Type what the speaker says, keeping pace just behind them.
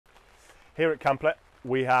Here at Camplet,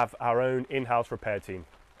 we have our own in-house repair team.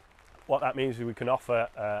 What that means is we can offer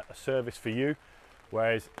a service for you,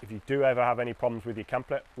 whereas if you do ever have any problems with your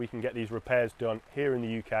Camplet, we can get these repairs done here in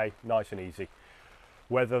the UK, nice and easy.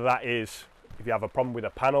 Whether that is, if you have a problem with a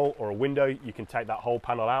panel or a window, you can take that whole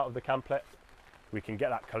panel out of the Camplet. We can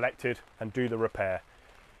get that collected and do the repair.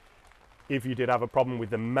 If you did have a problem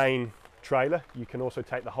with the main trailer, you can also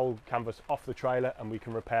take the whole canvas off the trailer and we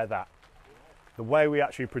can repair that. The way we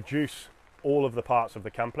actually produce all of the parts of the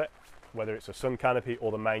Camplet, whether it's a sun canopy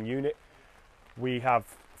or the main unit, we have,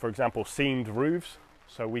 for example, seamed roofs.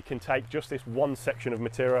 So we can take just this one section of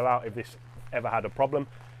material out if this ever had a problem,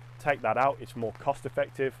 take that out. It's more cost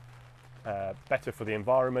effective, better for the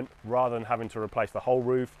environment, rather than having to replace the whole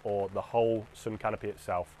roof or the whole sun canopy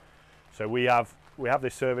itself. So we have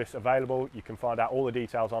this service available. You can find out all the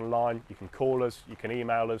details online. You can call us, you can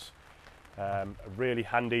email us. A really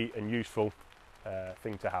handy and useful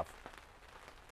thing to have.